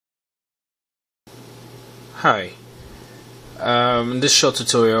Hi, in this short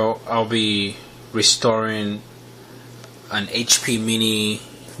tutorial I'll be restoring an HP mini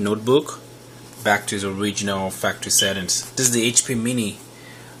notebook back to its original factory settings. This is the HP mini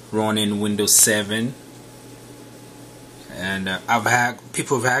running Windows 7, and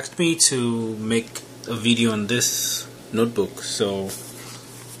people have asked me to make a video on this notebook, so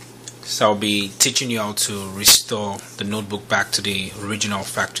I'll be teaching you how to restore the notebook back to the original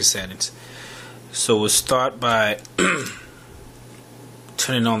factory settings. So we'll start by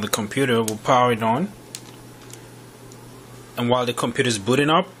turning on the computer. We'll power it on, and while the computer is booting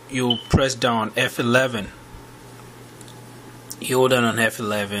up, you'll press down F11. You hold down on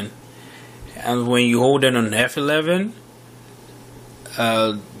F11, and when you hold down on F11,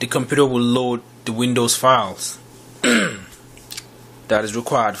 the computer will load the Windows files that is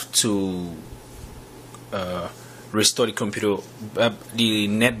required to restore the computer, the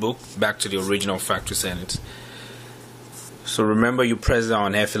netbook, back to the original factory settings. So remember, you press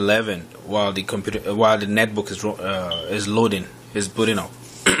down F11 while the netbook is loading, is booting up.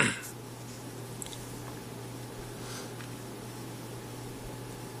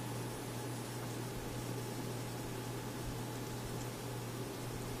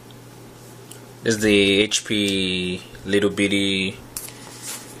 This is the HP little bitty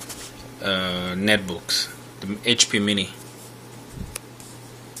netbooks, the HP mini.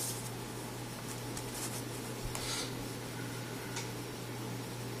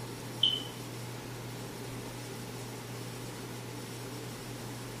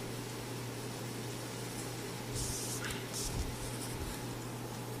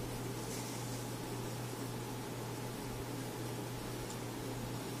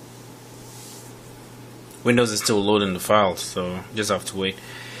 Windows is still loading the files, so just have to wait.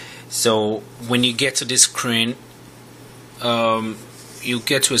 So when you get to this screen, you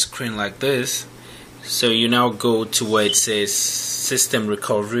get to a screen like this. So you now go to where it says System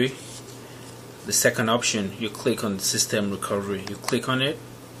Recovery. The second option, you click on System Recovery. You click on it,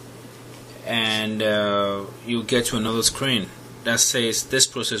 and you get to another screen that says this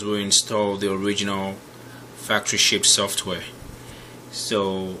process will install the original factory shipped software.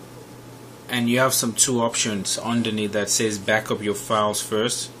 So, and you have two options underneath that says backup your files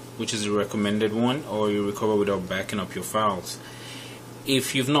first, which is the recommended one, or you recover without backing up your files.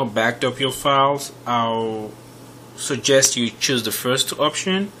 If you've not backed up your files, I'll suggest you choose the first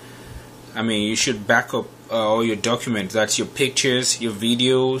option. I mean, you should back up all your documents. That's your pictures, your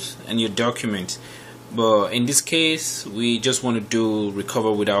videos, and your documents. But in this case, we just want to do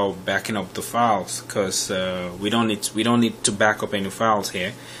recover without backing up the files, because we don't need to back up any files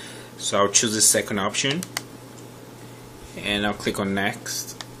here. So I'll choose the second option, and I'll click on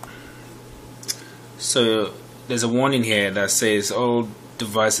next. So there's a warning here that says all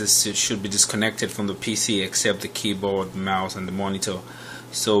devices should be disconnected from the PC except the keyboard, mouse, and the monitor.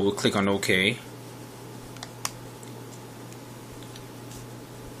 So we'll click on OK.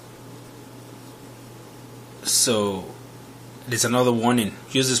 So there's another warning.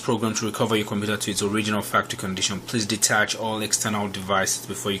 Use this program to recover your computer to its original factory condition. Please detach all external devices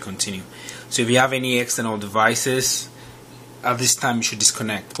before you continue. So if you have any external devices, at this time you should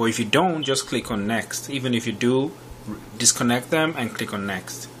disconnect. Or if you don't, just click on next. Even if you do, disconnect them and click on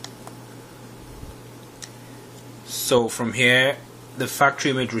next. So from here, the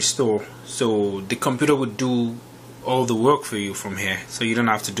factory image restore. So the computer will do all the work for you from here. So you don't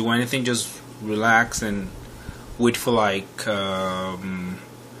have to do anything. Just relax and wait for like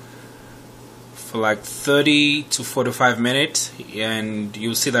 30 to 45 minutes, and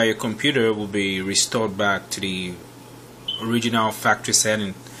you'll see that your computer will be restored back to the original factory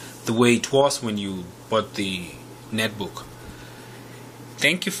setting, the way it was when you bought the netbook.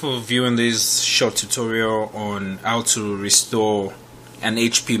 Thank you for viewing this short tutorial on how to restore an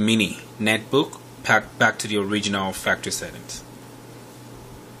HP mini netbook back to the original factory settings.